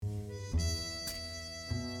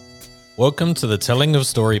Welcome to the Telling of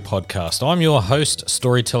Story podcast. I'm your host,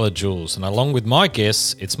 storyteller Jules, and along with my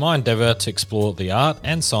guests, it's my endeavour to explore the art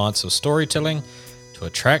and science of storytelling to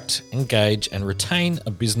attract, engage, and retain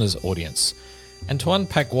a business audience, and to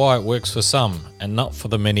unpack why it works for some and not for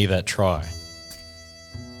the many that try.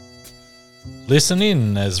 Listen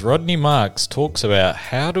in as Rodney Marks talks about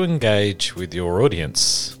how to engage with your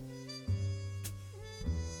audience.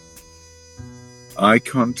 Eye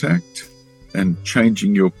contact and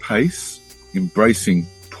changing your pace, embracing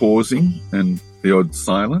pausing and the odd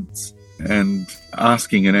silence, and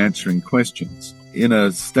asking and answering questions. In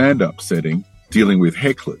a stand-up setting, dealing with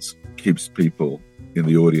hecklers keeps people in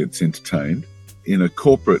the audience entertained. In a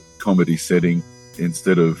corporate comedy setting,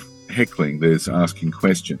 instead of heckling, there's asking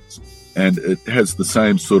questions. And it has the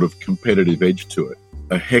same sort of competitive edge to it.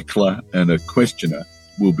 A heckler and a questioner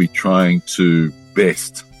will be trying to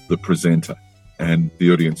best the presenter, and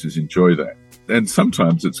the audiences enjoy that. And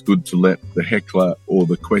sometimes it's good to let the heckler or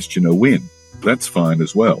the questioner win. That's fine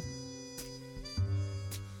as well.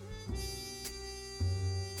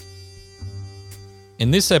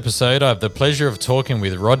 In this episode, I have the pleasure of talking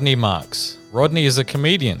with Rodney Marks. Rodney is a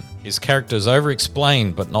comedian. His character is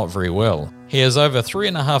over-explained, but not very well. He has over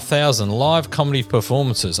 3,500 live comedy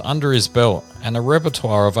performances under his belt and a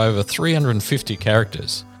repertoire of over 350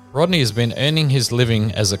 characters. Rodney has been earning his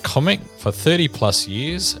living as a comic for 30 plus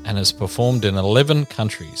years and has performed in 11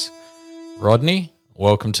 countries. Rodney,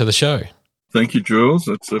 welcome to the show. Thank you, Jules.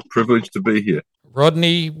 It's a privilege to be here.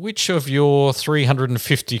 Rodney, which of your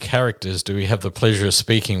 350 characters do we have the pleasure of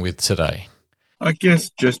speaking with today? I guess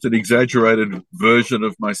just an exaggerated version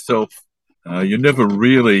of myself. You're never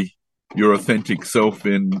really your authentic self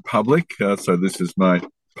in public, so this is my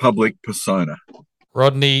public persona.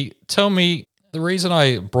 Rodney, tell me, the reason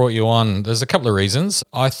I brought you on, there's a couple of reasons.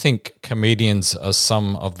 I think comedians are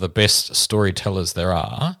some of the best storytellers there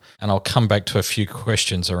are, and I'll come back to a few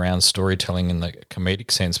questions around storytelling in the comedic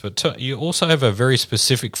sense, but you also have a very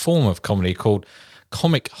specific form of comedy called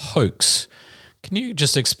comic hoax. Can you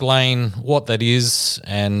just explain what that is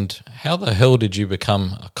and how the hell did you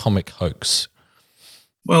become a comic hoax?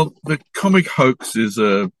 Well, the comic hoax is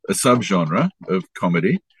a subgenre of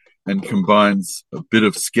comedy and combines a bit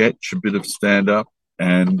of sketch, a bit of stand-up,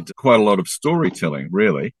 and quite a lot of storytelling,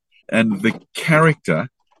 really. And the character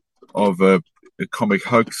of a comic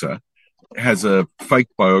hoaxer has a fake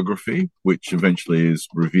biography, which eventually is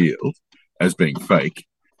revealed as being fake,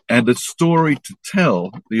 and a story to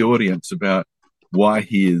tell the audience about why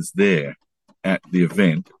he is there at the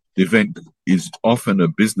event. The event is often a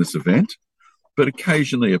business event, but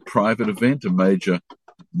occasionally a private event, a major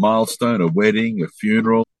milestone, a wedding, a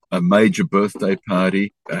funeral, a major birthday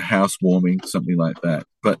party, a housewarming, something like that.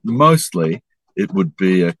 But mostly it would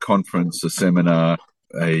be a conference, a seminar,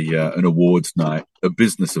 an awards night, a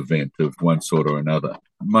business event of one sort or another.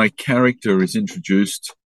 My character is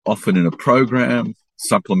introduced often in a program,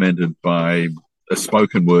 supplemented by a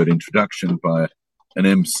spoken word introduction by an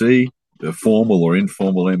MC, a formal or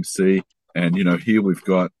informal MC. And, here we've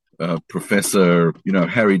got Professor,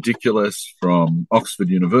 Harry Diculus from Oxford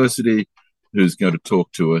University, who's going to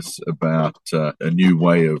talk to us about a new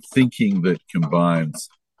way of thinking that combines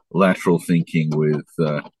lateral thinking with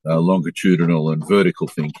longitudinal and vertical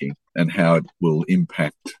thinking, and how it will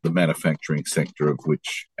impact the manufacturing sector of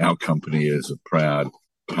which our company is a proud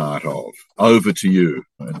part of. Over to you,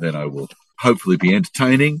 and then I will hopefully be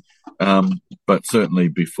entertaining, but certainly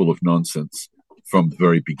be full of nonsense from the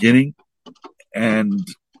very beginning. And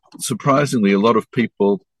surprisingly, a lot of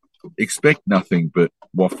people expect nothing but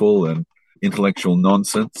waffle and intellectual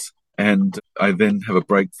nonsense, and I then have a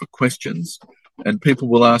break for questions, and people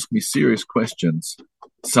will ask me serious questions,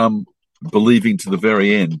 some believing to the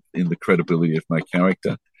very end in the credibility of my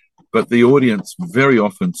character, but the audience very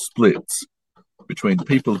often splits between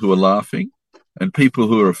people who are laughing and people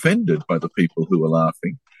who are offended by the people who are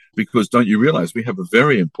laughing, because don't you realize we have a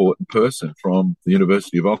very important person from the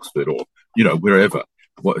University of Oxford or, wherever,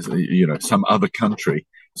 some other country,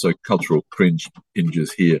 so cultural cringe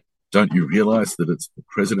hinges here. Don't you realize that it's the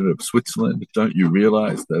president of Switzerland? Don't you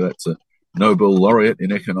realize that that's a Nobel laureate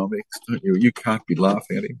in economics? You can't be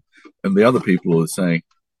laughing at him. And the other people are saying,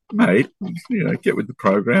 mate, get with the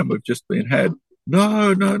program. We've just been had.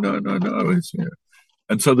 No.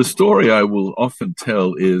 And so the story I will often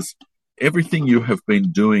tell is everything you have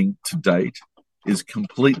been doing to date is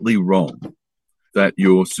completely wrong, that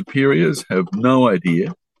your superiors have no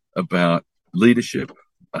idea about leadership.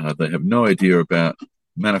 They have no idea about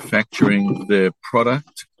manufacturing their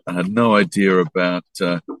product, no idea about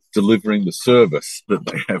delivering the service that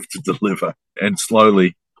they have to deliver. And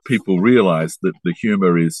slowly people realize that the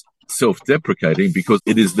humor is self-deprecating because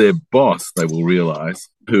it is their boss, they will realize,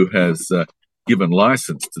 who has given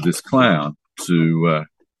license to this clown to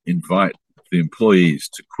invite the employees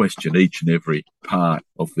to question each and every part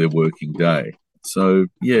of their working day. So,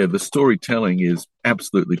 yeah, the storytelling is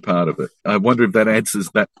absolutely part of it. I wonder if that answers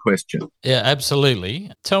that question. Yeah,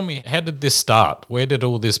 absolutely. Tell me, how did this start? Where did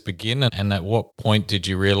all this begin? And at what point did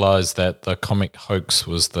you realize that the comic hoax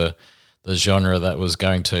was the genre that was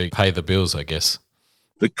going to pay the bills, I guess?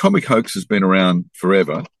 The comic hoax has been around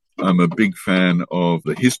forever. I'm a big fan of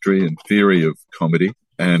the history and theory of comedy.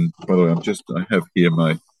 And by the way, I have here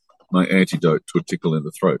my antidote to a tickle in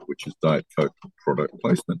the throat, which is Diet Coke product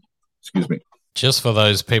placement. Excuse me. Just for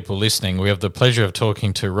those people listening, we have the pleasure of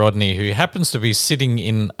talking to Rodney, who happens to be sitting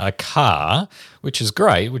in a car, which is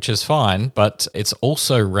great, which is fine, but it's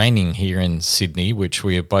also raining here in Sydney, which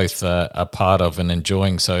we are both a part of and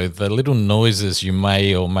enjoying. So the little noises you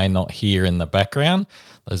may or may not hear in the background,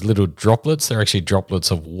 those little droplets, they're actually droplets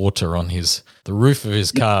of water on the roof of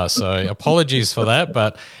his car. So apologies for that,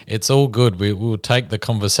 but it's all good. We will take the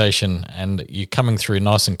conversation, and you're coming through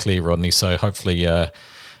nice and clear, Rodney, so hopefully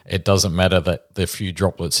it doesn't matter that there are a few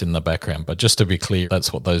droplets in the background. But just to be clear,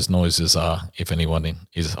 that's what those noises are, if anyone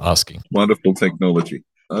is asking. Wonderful technology.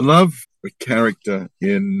 I love a character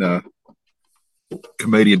in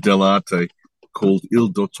Commedia dell'arte called Il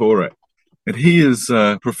Dottore. And he is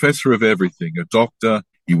a professor of everything, a doctor.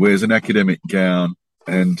 He wears an academic gown,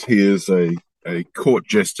 and he is a court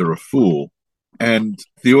jester, a fool. And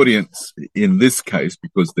the audience, in this case,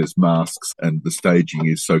 because there's masks and the staging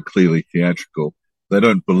is so clearly theatrical, they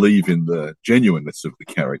don't believe in the genuineness of the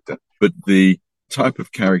character. But the type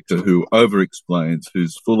of character who over-explains,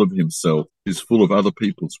 who's full of himself, who's full of other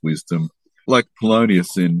people's wisdom, like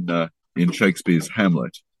Polonius in Shakespeare's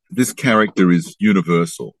Hamlet, this character is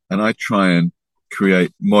universal. And I try and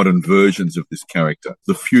create modern versions of this character.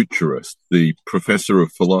 The futurist, the professor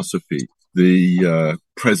of philosophy, the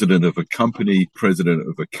president of a company, president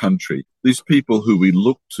of a country. These people who we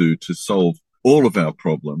look to solve all of our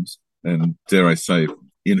problems, and dare I say,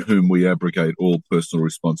 in whom we abrogate all personal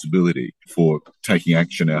responsibility for taking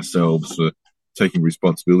action ourselves, for taking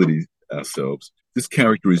responsibility ourselves. This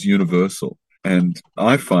character is universal. And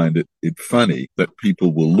I find it funny that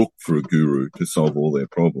people will look for a guru to solve all their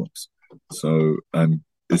problems. So I'm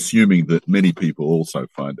assuming that many people also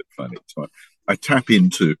find it funny. So I tap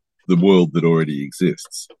into the world that already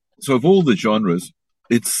exists. So of all the genres,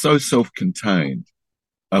 it's so self-contained.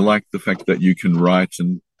 I like the fact that you can write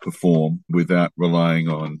and perform without relying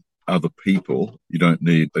on other people. You don't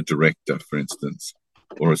need a director, for instance,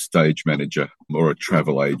 or a stage manager, or a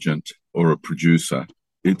travel agent, or a producer.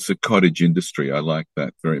 It's a cottage industry. I like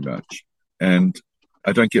that very much. And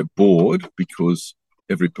I don't get bored because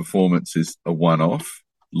every performance is a one-off,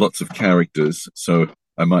 lots of characters. So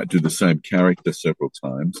I might do the same character several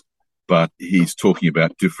times, but he's talking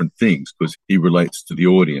about different things because he relates to the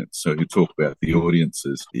audience. So he'll talk about the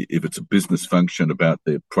audiences. If it's a business function, about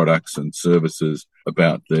their products and services,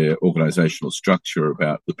 about their organizational structure,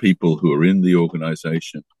 about the people who are in the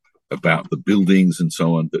organization, about the buildings and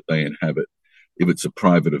so on that they inhabit. If it's a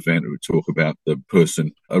private event, we talk about the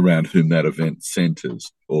person around whom that event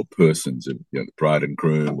centers, or persons, the bride and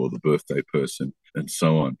groom, or the birthday person, and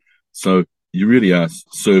so on. So you really are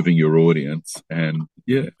serving your audience, and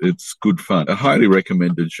yeah, it's good fun. A highly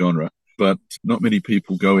recommended genre, but not many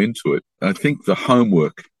people go into it. I think the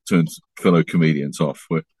homework turns fellow comedians off.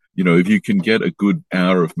 Where, if you can get a good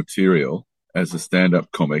hour of material as a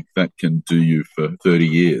stand-up comic, that can do you for 30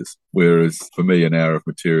 years. Whereas for me, an hour of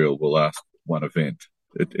material will last one event.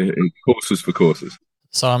 It courses for courses.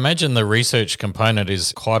 So I imagine the research component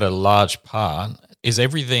is quite a large part. Is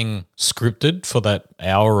everything scripted for that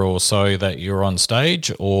hour or so that you're on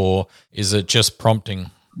stage, or is it just prompting?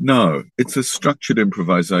 No, it's a structured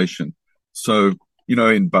improvisation. So,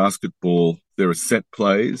 in basketball, there are set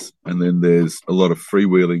plays and then there's a lot of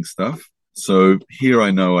freewheeling stuff. So here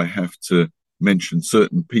I know I have to mention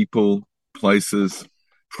certain people, places,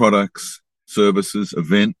 products, services,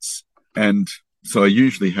 events. And so I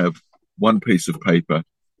usually have one piece of paper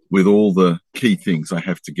with all the key things I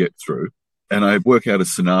have to get through. And I work out a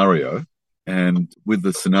scenario. And with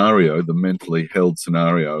the scenario, the mentally held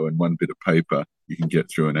scenario and one bit of paper, you can get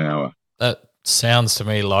through an hour. That sounds to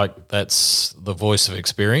me like that's the voice of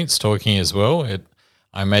experience talking as well.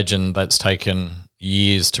 I imagine that's taken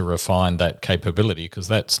years to refine that capability, because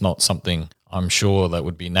that's not something I'm sure that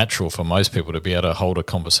would be natural for most people to be able to hold a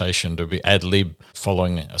conversation, to be ad lib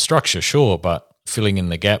following a structure, sure, but filling in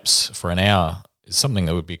the gaps for an hour is something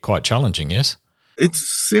that would be quite challenging, yes? It's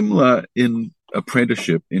similar in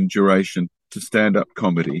apprenticeship in duration to stand-up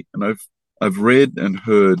comedy. And I've read and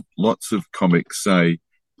heard lots of comics say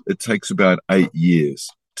it takes about 8 years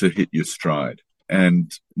to hit your stride.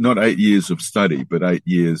 And not 8 years of study, but 8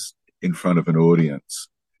 years in front of an audience.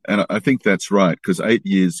 And I think that's right, because 8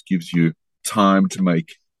 years gives you time to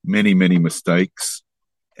make many, many mistakes,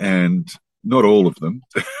 and not all of them.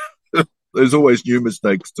 There's always new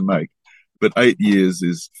mistakes to make. But 8 years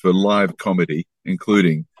is for live comedy,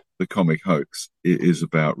 including the comic hoax, is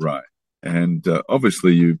about right. And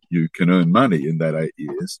obviously you can earn money in that 8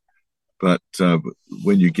 years, but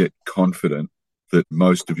when you get confident that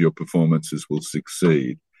most of your performances will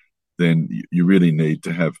succeed, then you really need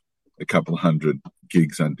to have a couple hundred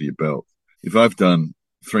gigs under your belt. If I've done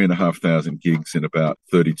 3,500 gigs in about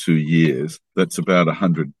 32 years, that's about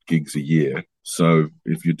 100 gigs a year. So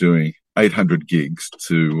if you're doing 800 gigs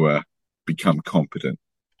to become competent,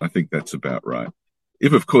 I think that's about right.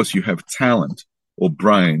 If, of course, you have talent or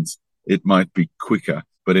brains, it might be quicker.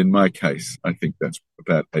 But in my case, I think that's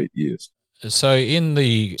about 8 years. So in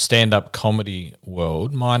the stand-up comedy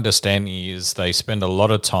world, my understanding is they spend a lot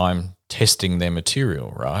of time testing their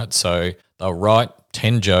material, right? So they'll write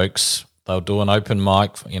 10 jokes, they'll do an open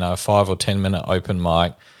mic, a 5 or 10 minute open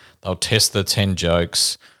mic, they'll test the 10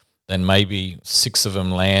 jokes, then maybe 6 of them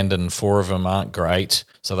land and 4 of them aren't great.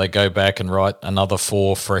 So they go back and write another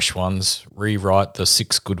 4 fresh ones, rewrite the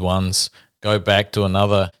 6 good ones, go back to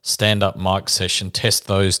another stand-up mic session, test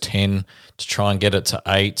those 10 to try and get it to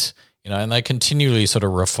 8, and they continually sort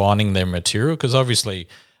of refining their material, because obviously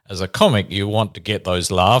as a comic you want to get those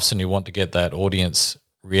laughs and you want to get that audience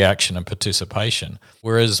reaction and participation.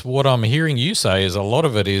 Whereas what I'm hearing you say is a lot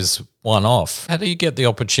of it is one-off. How do you get the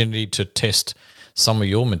opportunity to test some of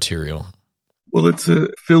your material? Well, it's a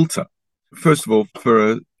filter. First of all,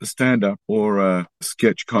 for a stand-up or a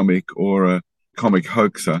sketch comic or a comic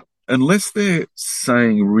hoaxer, unless they're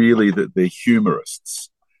saying really that they're humorists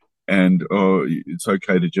and it's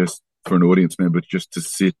okay to just, for an audience member, just to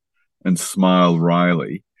sit and smile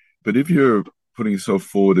wryly. But if you're putting yourself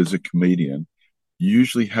forward as a comedian, you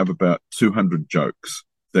usually have about 200 jokes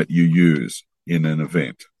that you use in an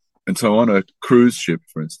event. And so on a cruise ship,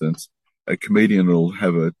 for instance, a comedian will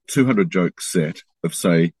have a 200 joke set of,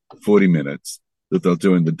 say, 40 minutes that they'll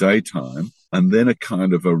do in the daytime, and then a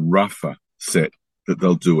kind of a rougher set that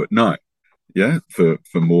they'll do at night, for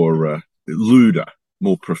more lewder,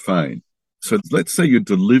 more profane. So let's say you're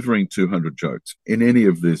delivering 200 jokes in any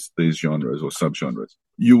of these genres or subgenres.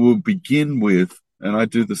 You will begin with, and I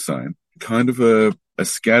do the same, kind of a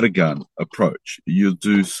scattergun approach. You'll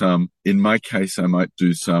do some, in my case, I might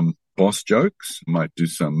do some boss jokes, might do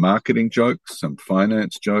some marketing jokes, some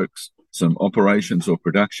finance jokes, some operations or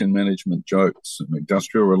production management jokes, some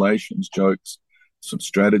industrial relations jokes, some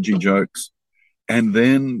strategy jokes, and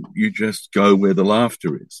then you just go where the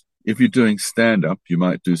laughter is. If you're doing stand-up, you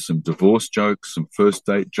might do some divorce jokes, some first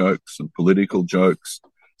date jokes, some political jokes,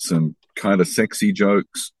 some kind of sexy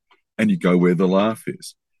jokes, and you go where the laugh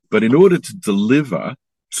is. But in order to deliver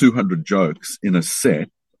 200 jokes in a set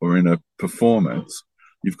or in a performance,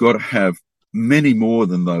 you've got to have many more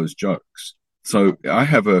than those jokes. So I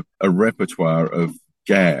have a repertoire of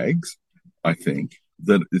gags, I think,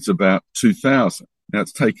 that it's about 2,000. Now,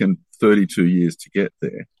 it's taken 32 years to get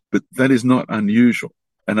there, but that is not unusual.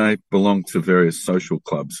 And I belong to various social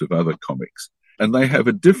clubs of other comics, and they have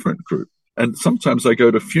a different group. And sometimes I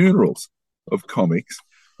go to funerals of comics.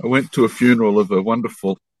 I went to a funeral of a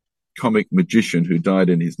wonderful comic magician who died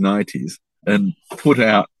in his 90s, and put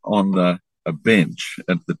out on a bench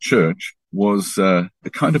at the church was a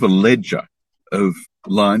kind of a ledger of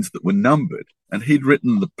lines that were numbered. And he'd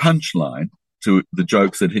written the punchline to the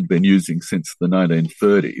jokes that he'd been using since the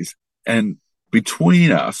 1930s. And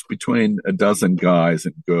between us, between a dozen guys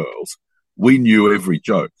and girls, we knew every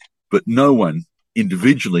joke, but no one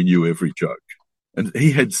individually knew every joke. And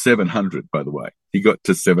he had 700, by the way. He got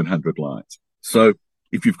to 700 lines. So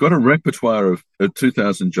if you've got a repertoire of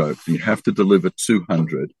 2,000 jokes, you have to deliver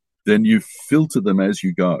 200, then you filter them as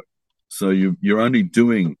you go. So you're only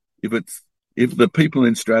doing, if the people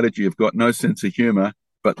in strategy have got no sense of humor,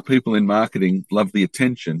 but the people in marketing love the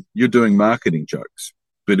attention, you're doing marketing jokes.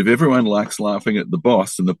 But if everyone likes laughing at the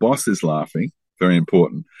boss and the boss is laughing, very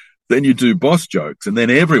important, then you do boss jokes, and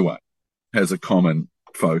then everyone has a common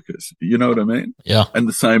focus. You know what I mean? Yeah. And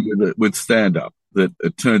the same with stand-up, that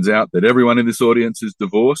it turns out that everyone in this audience is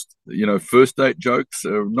divorced. First date jokes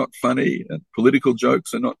are not funny, and political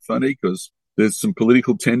jokes are not funny because there's some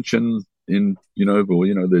political tension in,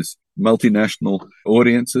 there's multinational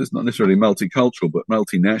audiences, not necessarily multicultural, but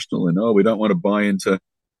multinational, and we don't want to buy into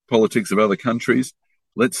politics of other countries.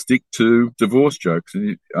 Let's stick to divorce jokes.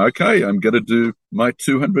 And okay, I'm going to do my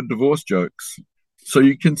 200 divorce jokes. So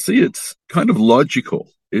you can see it's kind of logical.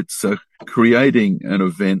 It's creating an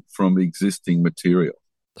event from existing material.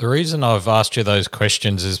 The reason I've asked you those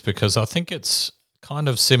questions is because I think it's kind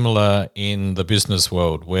of similar in the business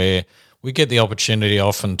world where we get the opportunity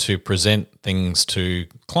often to present things to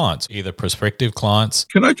clients, either prospective clients.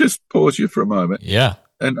 Can I just pause you for a moment? Yeah.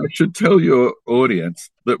 And I should tell your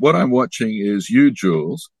audience that what I'm watching is you,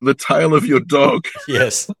 Jules, the tail of your dog.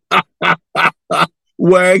 Yes.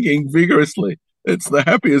 Wagging vigorously. It's the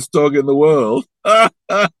happiest dog in the world.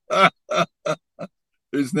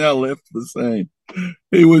 Who's now left the scene.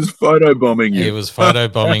 He was photobombing you. He was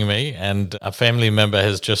photobombing me, and a family member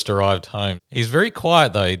has just arrived home. He's very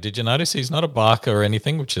quiet, though. Did you notice he's not a barker or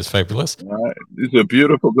anything, which is fabulous? He's a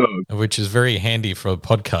beautiful dog. Which is very handy for a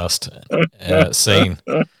podcast scene.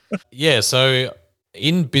 Yeah, so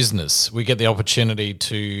in business, we get the opportunity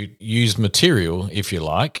to use material, if you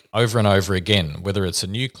like, over and over again, whether it's a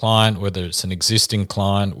new client, whether it's an existing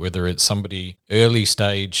client, whether it's somebody early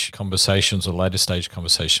stage conversations or later stage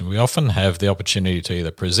conversation. We often have the opportunity to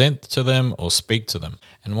either present to them or speak to them.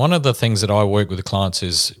 And one of the things that I work with clients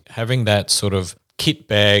is having that sort of kit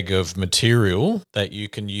bag of material that you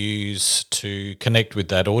can use to connect with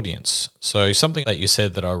that audience. So something that you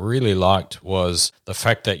said that I really liked was the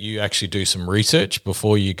fact that you actually do some research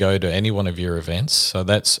before you go to any one of your events. So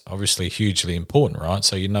that's obviously hugely important, right?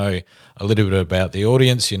 So you know a little bit about the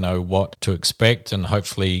audience, you know what to expect, and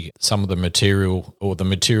hopefully some of the material or the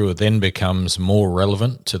material then becomes more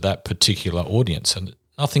relevant to that particular audience. And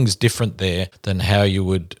nothing's different there than how you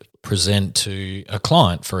would present to a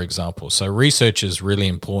client, for example. So research is really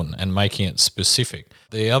important and making it specific.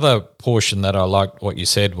 The other portion that I liked what you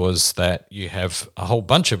said was that you have a whole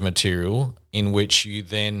bunch of material in which you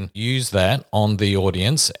then use that on the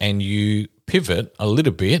audience and you pivot a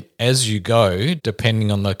little bit as you go,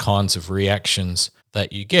 depending on the kinds of reactions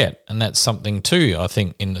that you get. And that's something too, I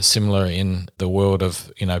think, similar in the world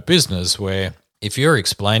of, business, where if you're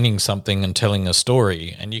explaining something and telling a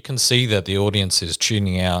story and you can see that the audience is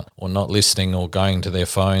tuning out or not listening or going to their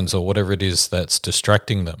phones or whatever it is that's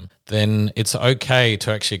distracting them, then it's okay to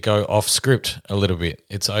actually go off script a little bit.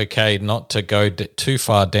 It's okay not to go too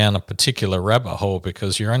far down a particular rabbit hole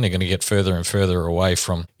because you're only going to get further and further away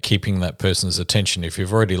from keeping that person's attention. If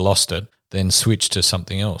you've already lost it, then switch to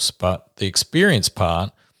something else. But the experience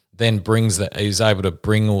part then is able to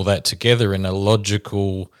bring all that together in a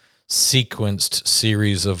logical sequenced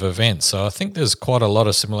series of events. So I think there's quite a lot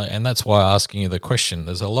of similar, and that's why I'm asking you the question.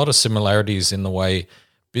 There's a lot of similarities in the way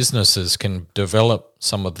businesses can develop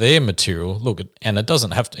some of their material. Look, and it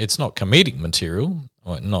doesn't have to, it's not comedic material,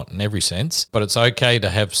 or not in every sense, but it's okay to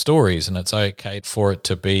have stories and it's okay for it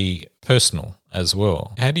to be personal as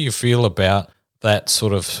well. How do you feel about that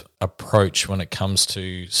sort of approach when it comes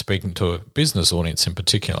to speaking to a business audience in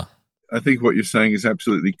particular? I think what you're saying is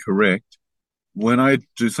absolutely correct. When I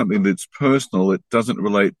do something that's personal, it doesn't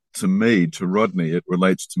relate to me, to Rodney. It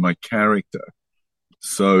relates to my character.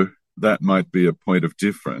 So that might be a point of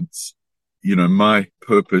difference. My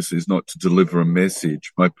purpose is not to deliver a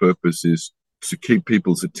message. My purpose is to keep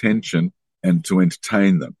people's attention and to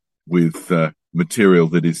entertain them with material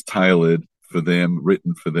that is tailored for them,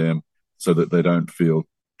 written for them, so that they don't feel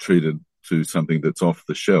treated to something that's off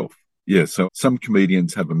the shelf. Yeah, so some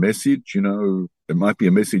comedians have a message, it might be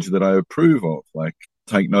a message that I approve of, like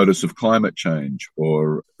take notice of climate change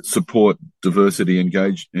or support diversity,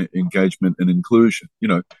 engagement and inclusion,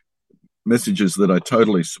 messages that I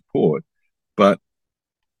totally support, but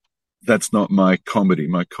that's not my comedy.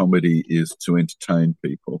 My comedy is to entertain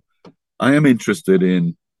people. I am interested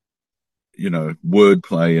in,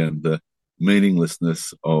 wordplay and the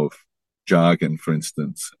meaninglessness of jargon, for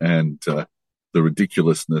instance, and the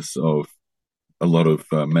ridiculousness of a lot of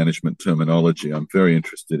management terminology. I'm very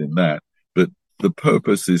interested in that. But the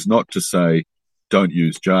purpose is not to say don't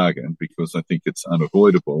use jargon, because I think it's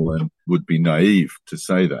unavoidable and would be naive to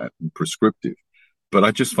say that and prescriptive. But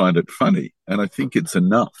I just find it funny, and I think it's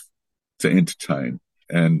enough to entertain.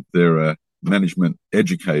 And there are management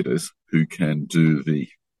educators who can do the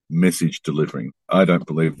message delivering. I don't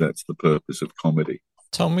believe that's the purpose of comedy.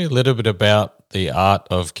 Tell me a little bit about the art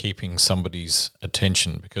of keeping somebody's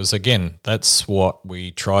attention, because again, that's what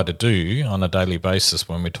we try to do on a daily basis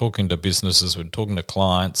when we're talking to businesses, we're talking to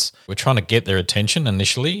clients. We're trying to get their attention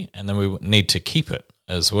initially, and then we need to keep it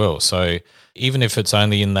as well. So even if it's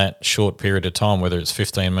only in that short period of time, whether it's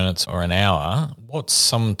 15 minutes or an hour, what's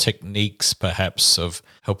some techniques perhaps of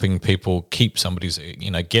helping people keep somebody's,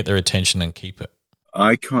 get their attention and keep it?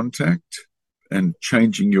 Eye contact and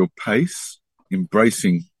changing your pace,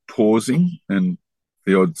 embracing pausing and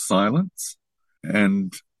the odd silence,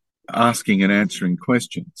 and asking and answering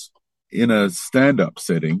questions. In a stand-up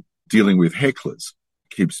setting, dealing with hecklers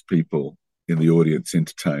keeps people in the audience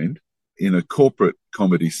entertained. In a corporate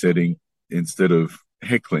comedy setting, instead of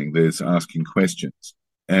heckling, there's asking questions.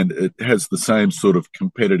 And it has the same sort of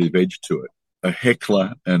competitive edge to it. A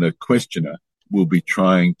heckler and a questioner will be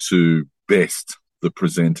trying to best the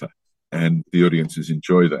presenter, and the audiences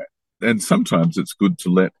enjoy that. And sometimes it's good to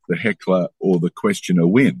let the heckler or the questioner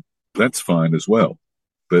win. That's fine as well.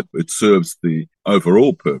 But it serves the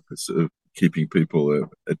overall purpose of keeping people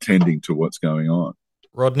attending to what's going on.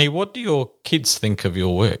 Rodney, what do your kids think of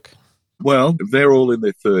your work? Well, they're all in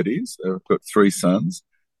their 30s. I've got 3 sons.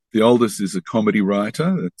 The oldest is a comedy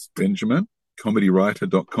writer. That's Benjamin,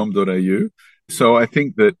 comedywriter.com.au. So I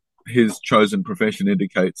think that his chosen profession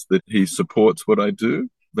indicates that he supports what I do.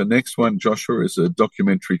 The next one, Joshua, is a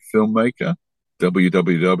documentary filmmaker,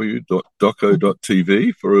 www.doco.tv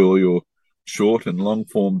for all your short and long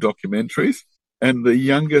form documentaries. And the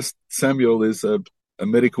youngest, Samuel, is a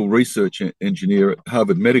medical research engineer at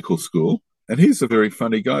Harvard Medical School. And he's a very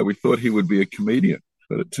funny guy. We thought he would be a comedian,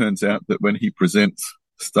 but it turns out that when he presents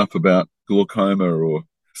stuff about glaucoma or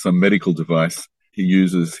some medical device, he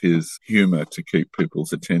uses his humor to keep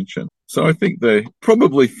people's attention. So I think they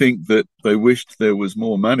probably think that they wished there was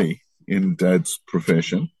more money in Dad's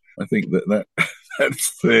profession. I think that's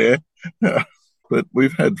fair. But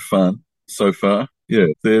we've had fun so far. Yeah,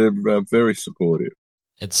 they're very supportive.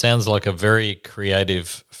 It sounds like a very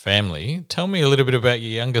creative family. Tell me a little bit about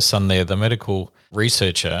your younger son there, the medical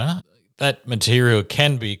researcher. That material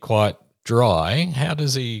can be quite dry. How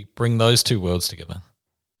does he bring those two worlds together?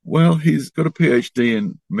 Well, he's got a PhD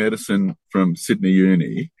in medicine from Sydney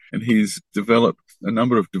Uni, and he's developed a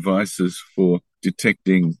number of devices for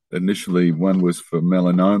detecting. Initially, one was for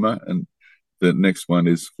melanoma, and the next one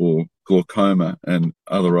is for glaucoma and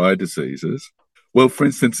other eye diseases. Well, for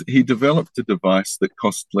instance, he developed a device that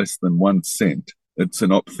costs less than 1 cent. It's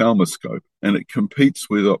an ophthalmoscope, and it competes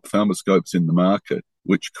with ophthalmoscopes in the market,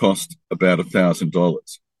 which cost about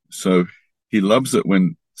 $1,000. So he loves it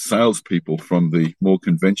when salespeople from the more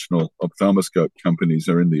conventional ophthalmoscope companies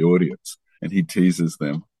are in the audience, and he teases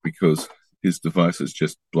them because his device has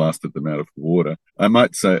just blasted them out of the water. I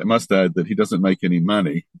must add that he doesn't make any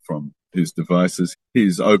money from his devices.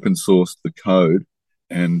 He's open sourced the code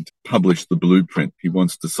and published the blueprint. He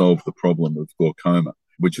wants to solve the problem of glaucoma,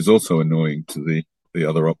 which is also annoying to the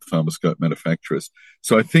other ophthalmoscope manufacturers.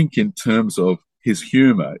 So I think in terms of his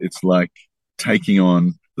humor, it's like taking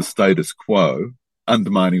on the status quo.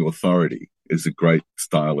 Undermining authority is a great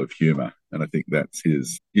style of humor, and I think that's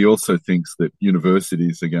his. He also thinks that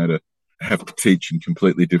universities are going to have to teach in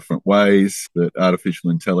completely different ways, that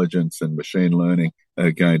artificial intelligence and machine learning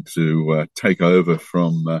are going to take over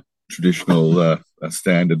from traditional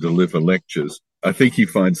stand and deliver lectures. I think he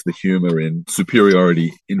finds the humor in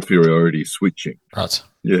superiority-inferiority switching. Right.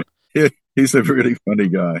 Yeah, he's a really funny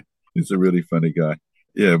guy.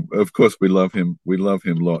 Yeah, of course we love him. We love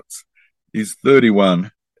him lots. He's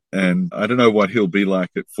 31, and I don't know what he'll be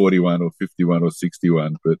like at 41 or 51 or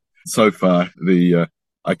 61, but so far the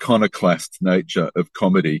iconoclast nature of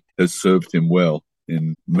comedy has served him well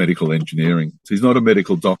in medical engineering. So he's not a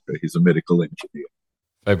medical doctor, he's a medical engineer.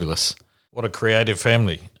 Fabulous. What a creative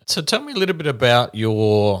family. So tell me a little bit about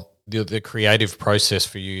the creative process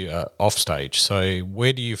for you off stage. So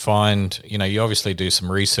where do you find, you obviously do some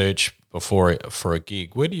research for a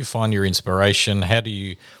gig. Where do you find your inspiration?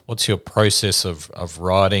 What's your process of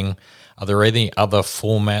writing? Are there any other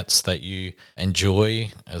formats that you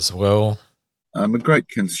enjoy as well? I'm a great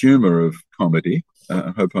consumer of comedy.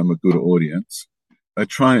 I hope I'm a good audience. I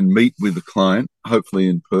try and meet with the client, hopefully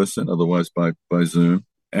in person, otherwise by Zoom.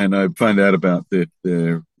 And I find out about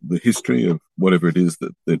the history of whatever it is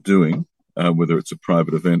that they're doing, whether it's a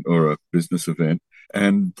private event or a business event.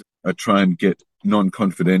 And I try and get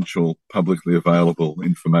non-confidential, publicly available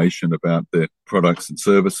information about their products and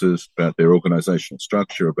services, about their organizational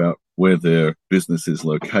structure, about where their business is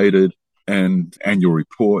located, and annual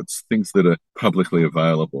reports, things that are publicly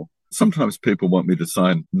available. Sometimes people want me to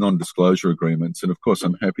sign non-disclosure agreements, and of course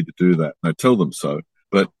I'm happy to do that. I tell them so,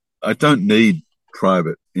 but I don't need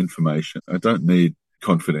private information. I don't need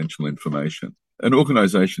confidential information. And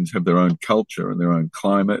organizations have their own culture and their own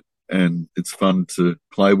climate, and it's fun to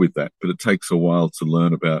play with that, but it takes a while to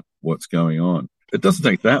learn about what's going on. It doesn't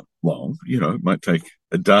take that long. It might take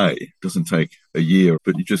a day. It doesn't take a year,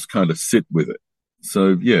 but you just kind of sit with it.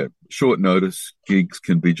 So, yeah, short notice gigs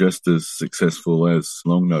can be just as successful as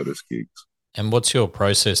long notice gigs. And what's your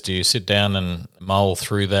process? Do you sit down and mull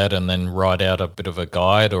through that and then write out a bit of a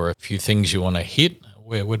guide or a few things you want to hit?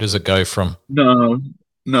 Where does it go from? No,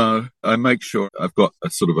 No, I make sure I've got a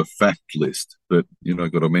sort of a fact list that,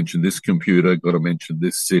 got to mention this computer, got to mention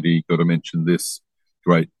this city, got to mention this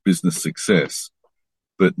great business success.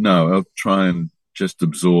 But no, I'll try and just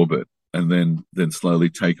absorb it and then slowly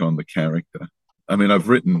take on the character. I mean, I've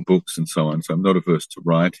written books and so on, so I'm not averse to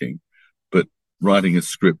writing, but writing a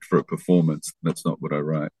script for a performance, that's not what I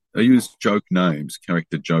write. I use joke names,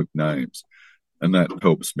 character joke names, and that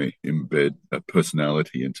helps me embed a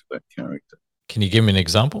personality into that character. Can you give me an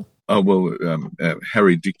example? Oh, well,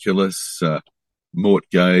 Harry Diculus, Mort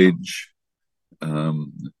Gage,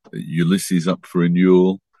 Ulysses up for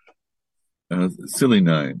renewal, silly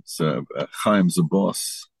names, Chaim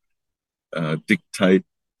Zabos, Dictate,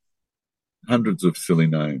 hundreds of silly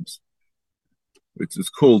names. It's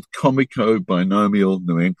called comico-binomial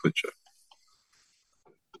nomenclature.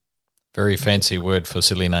 Very fancy word for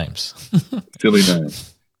silly names. Silly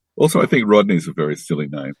names. Also, I think Rodney's a very silly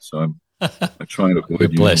name, so I try and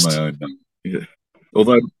avoid using my own name. Yeah.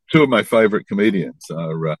 Although two of my favourite comedians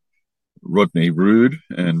are Rodney Rude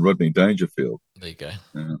and Rodney Dangerfield. There you go.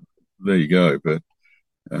 There you go. But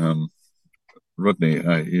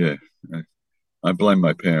Rodney, I blame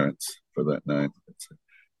my parents for that name.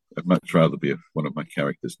 I'd much rather be one of my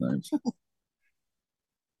characters' names.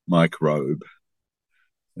 Mike Robe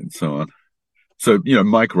and so on. So,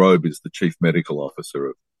 Mike Robe is the chief medical officer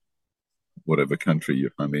of whatever country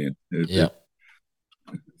I'm in. Yeah.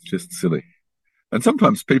 It's just silly. And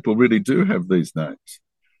sometimes people really do have these names.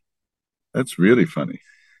 That's really funny.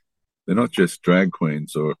 They're not just drag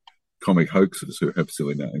queens or comic hoaxes who have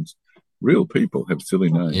silly names. Real people have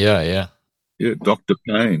silly names. Yeah. Yeah, Dr.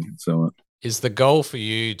 Payne and so on. Is the goal for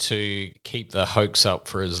you to keep the hoax up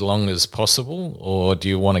for as long as possible, or do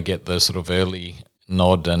you want to get the sort of early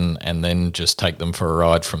nod and then just take them for a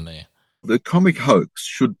ride from there? The comic hoax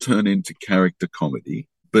should turn into character comedy,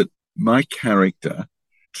 but my character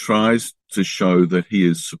tries to show that he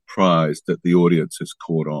is surprised that the audience has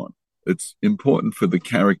caught on. It's important for the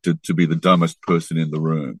character to be the dumbest person in the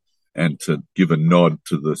room and to give a nod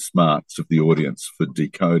to the smarts of the audience for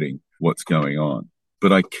decoding what's going on.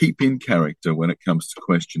 But I keep in character when it comes to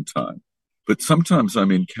question time. But sometimes I'm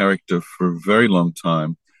in character for a very long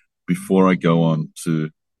time before I go on to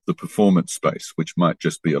the performance space, which might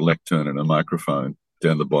just be a lectern and a microphone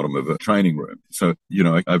down the bottom of a training room. So,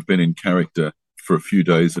 I've been in character for a few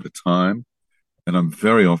days at a time, and I'm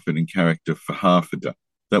very often in character for half a day.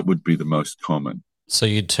 That would be the most common. So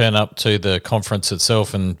you'd turn up to the conference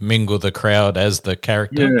itself and mingle the crowd as the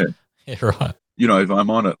character? Yeah, right. If I'm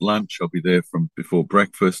on at lunch, I'll be there from before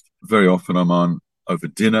breakfast. Very often I'm on over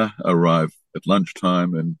dinner, arrive at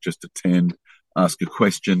lunchtime and just attend, ask a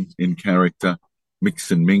question in character, mix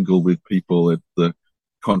and mingle with people at the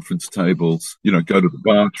conference tables, go to the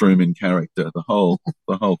bathroom in character, the whole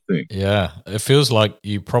thing. Yeah, it feels like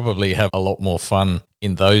you probably have a lot more fun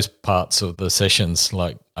in those parts of the sessions.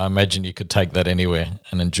 Like, I imagine you could take that anywhere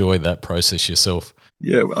and enjoy that process yourself.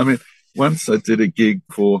 Yeah, I mean, once I did a gig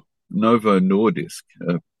for Novo Nordisk,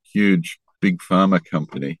 a huge big pharma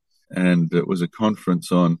company, and it was a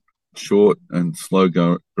conference on short and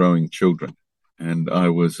slow-growing children. And I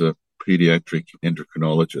was a pediatric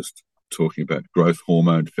endocrinologist talking about growth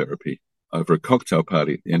hormone therapy over a cocktail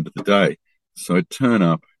party at the end of the day. So I turn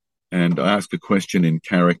up and I ask a question in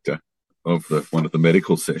character of one of the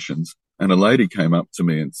medical sessions, and a lady came up to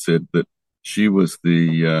me and said that she was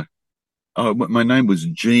my name was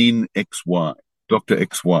Jean XY, Dr.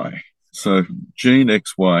 XY. So Jean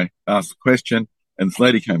XY asked the question, and this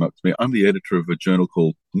lady came up to me. I'm the editor of a journal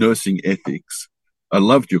called Nursing Ethics. I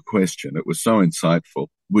loved your question. It was so insightful.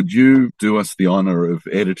 Would you do us the honor of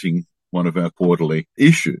editing one of our quarterly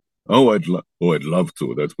issues? I'd love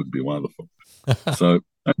to. That would be wonderful. So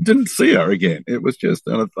I didn't see her again. It was just,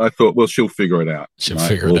 and I thought, well, she'll figure it out.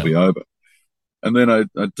 It will be over. And then I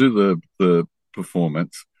do the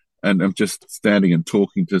performance, and I'm just standing and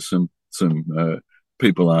talking to some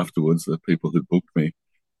people afterwards, the people who booked me.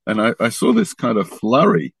 And I saw this kind of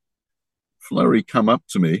flurry come up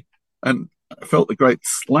to me, and I felt a great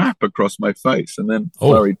slap across my face, and then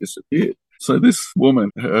flurry disappeared. So this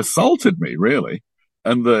woman assaulted me, really.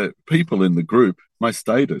 And the people in the group, my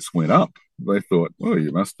status went up. They thought, well,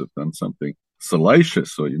 you must have done something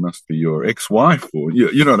salacious, or you must be your ex-wife, or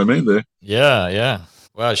you know what I mean? Yeah.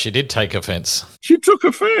 Well, she did take offense. She took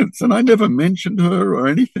offense, and I never mentioned her or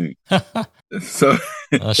anything. So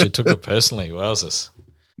she took it personally. Wowzers.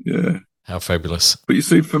 Yeah. How fabulous. But you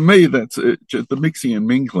see, for me, that's the mixing and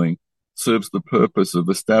mingling serves the purpose of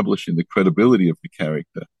establishing the credibility of the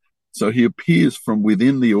character. So he appears from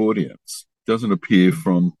within the audience, doesn't appear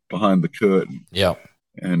from behind the curtain. Yeah.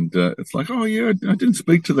 And it's like, oh yeah, I didn't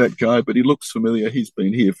speak to that guy, but he looks familiar. He's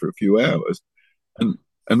been here for a few hours, and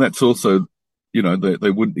that's also,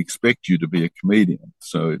 they wouldn't expect you to be a comedian.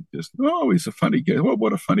 So it just, oh, he's a funny guest. Well,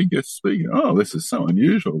 what a funny guest speaker. Oh, this is so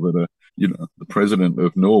unusual that the president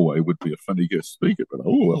of Norway would be a funny guest speaker. But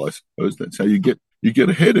oh well, I suppose that's how you get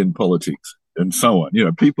ahead in politics and so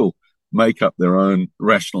on. People make up their own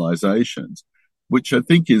rationalizations, which I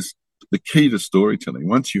think is the key to storytelling.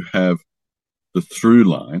 Once you have the through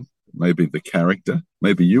line, maybe the character,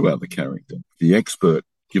 maybe you are the character, the expert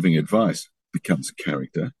giving advice becomes a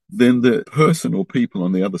character, then the person or people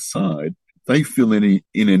on the other side, they fill in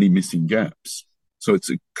any missing gaps. So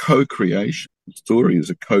it's a co-creation. The story is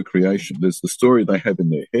a co-creation. There's the story they have in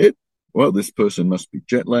their head. Well, this person must be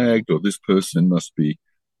jet lagged, or this person must be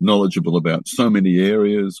knowledgeable about so many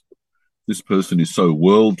areas. This person is so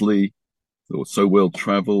worldly or so well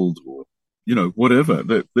traveled, or whatever.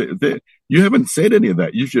 You haven't said any of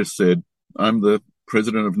that. You just said, I'm the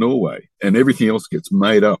president of Norway, and everything else gets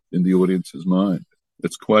made up in the audience's mind.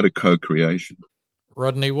 It's quite a co-creation.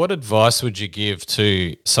 Rodney, what advice would you give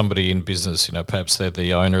to somebody in business? Perhaps they're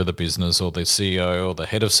the owner of the business or the CEO or the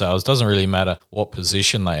head of sales. Doesn't really matter what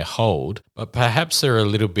position they hold, but perhaps they're a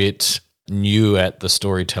little bit new at the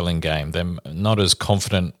storytelling game. They're not as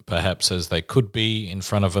confident perhaps as they could be in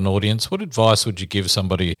front of an audience. What advice would you give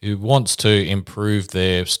somebody who wants to improve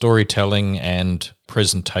their storytelling and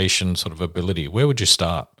presentation sort of ability? Where would you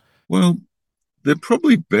start? Well, they're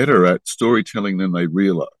probably better at storytelling than they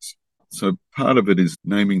realize. So part of it is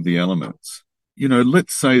naming the elements.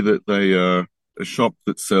 Let's say that they are a shop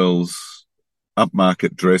that sells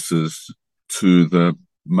upmarket dresses to the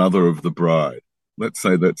mother of the bride. Let's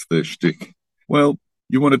say that's their shtick. Well,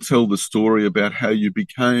 you want to tell the story about how you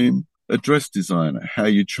became a dress designer, how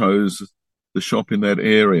you chose the shop in that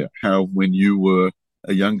area, how when you were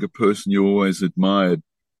a younger person, you always admired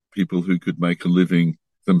people who could make a living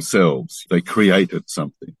themselves. They created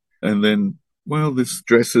something. And then, well, these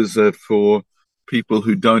dresses are for people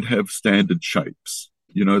who don't have standard shapes.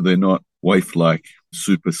 They're not waif-like,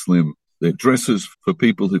 super slim. They're dresses for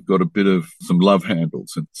people who've got a bit of some love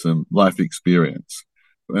handles and some life experience.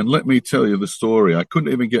 And let me tell you the story. I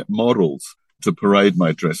couldn't even get models to parade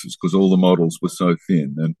my dresses because all the models were so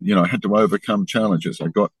thin. And, I had to overcome challenges. I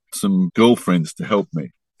got some girlfriends to help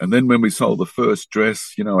me. And then when we sold the first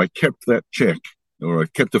dress, I kept that check, or I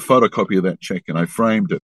kept a photocopy of that check and I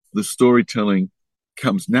framed it. The storytelling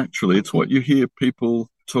comes naturally. It's what you hear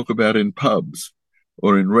people talk about in pubs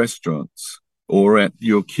or in restaurants or at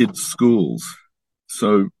your kids' schools.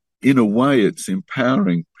 So in a way, it's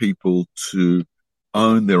empowering people to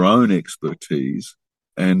own their own expertise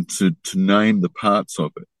and to name the parts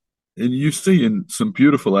of it. And you see in some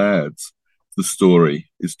beautiful ads, the story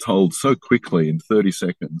is told so quickly in 30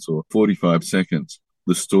 seconds or 45 seconds,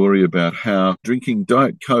 the story about how drinking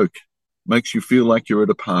Diet Coke makes you feel like you're at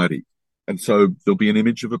a party. And so there'll be an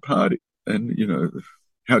image of a party. And,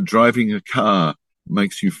 how driving a car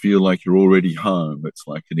makes you feel like you're already home. It's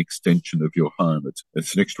like an extension of your home.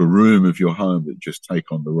 It's an extra room of your home that you just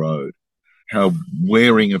take on the road. How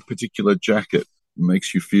wearing a particular jacket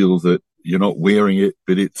makes you feel that you're not wearing it,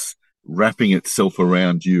 but it's wrapping itself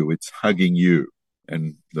around you. It's hugging you.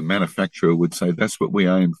 And the manufacturer would say, that's what we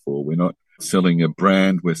aim for. We're not selling a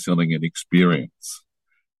brand, we're selling an experience.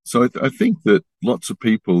 So I think that lots of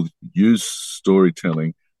people use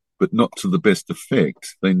storytelling, but not to the best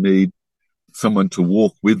effect. They need someone to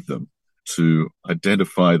walk with them, to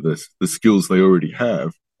identify the skills they already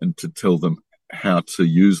have and to tell them how to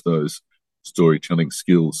use those storytelling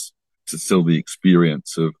skills to sell the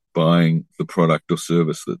experience of buying the product or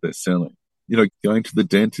service that they're selling. Going to the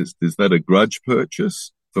dentist, is that a grudge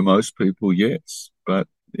purchase? For most people, yes. But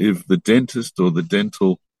if the dentist or the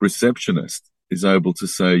dental receptionist is able to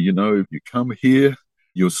say, if you come here,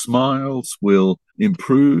 your smiles will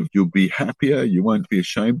improve, you'll be happier, you won't be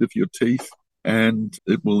ashamed of your teeth, and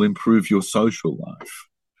it will improve your social life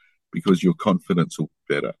because your confidence will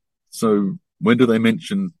be better. So when do they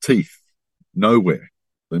mention teeth? Nowhere.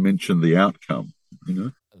 They mention the outcome,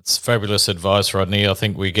 It's fabulous advice, Rodney. I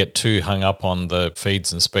think we get too hung up on the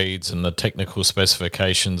feeds and speeds and the technical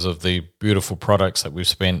specifications of the beautiful products that we've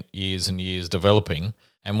spent years and years developing.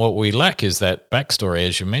 And what we lack is that backstory,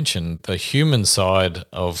 as you mentioned. The human side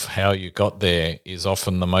of how you got there is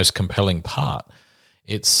often the most compelling part.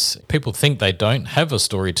 It's people think they don't have a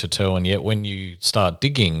story to tell, and yet when you start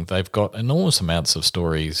digging, they've got enormous amounts of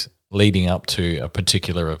stories leading up to a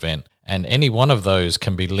particular event. And any one of those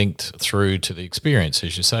can be linked through to the experience,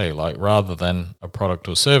 as you say, like rather than a product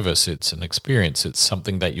or service, it's an experience. It's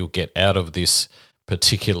something that you'll get out of this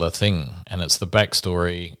particular thing, and it's the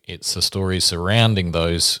backstory, it's the story surrounding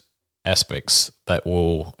those aspects that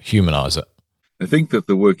will humanize it. I think that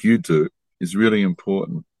the work you do is really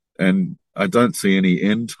important, and I don't see any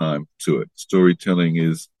end time to it. Storytelling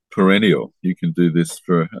is perennial. You can do this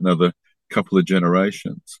for another couple of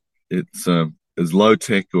generations. It's as low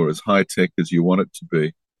tech or as high tech as you want it to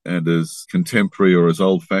be, and as contemporary or as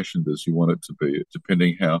old fashioned as you want it to be,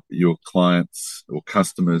 depending how your clients or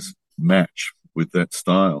customers match with that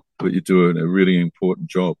style. But you're doing a really important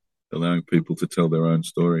job allowing people to tell their own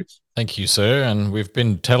stories. Thank you, sir. And we've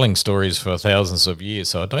been telling stories for thousands of years,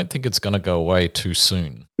 so I don't think it's going to go away too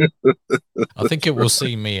soon. I think it will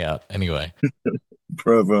see me out anyway.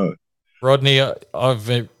 Bravo. Rodney,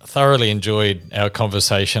 I've thoroughly enjoyed our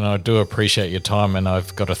conversation. I do appreciate your time, and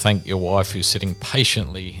I've got to thank your wife who's sitting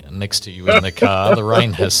patiently next to you in the car. The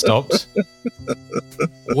rain has stopped.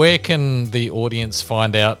 Where can the audience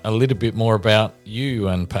find out a little bit more about you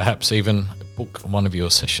and perhaps even book one of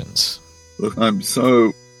your sessions? Look, I'm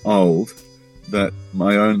so old that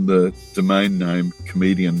I own the domain name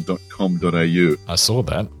comedian.com.au. I saw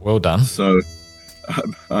that. Well done. So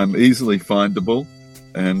I'm easily findable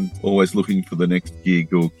and always looking for the next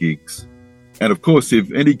gig or gigs. And of course,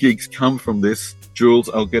 if any gigs come from this, Jules,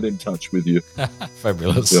 I'll get in touch with you.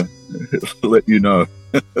 Fabulous. Let you know.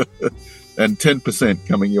 And 10%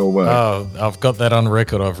 coming your way. Oh, I've got that on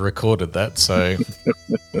record. I've recorded that. So,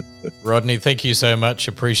 Rodney, thank you so much.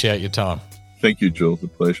 Appreciate your time. Thank you, Jules. A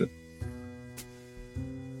pleasure.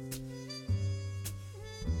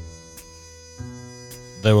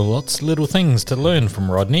 There were lots of little things to learn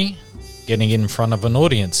from Rodney. Getting in front of an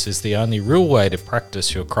audience is the only real way to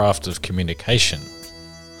practice your craft of communication.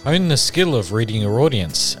 Hone the skill of reading your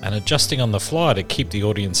audience and adjusting on the fly to keep the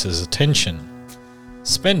audience's attention.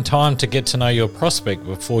 Spend time to get to know your prospect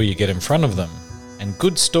before you get in front of them. And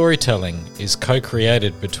good storytelling is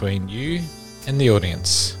co-created between you and the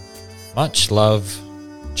audience. Much love.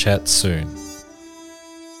 Chat soon.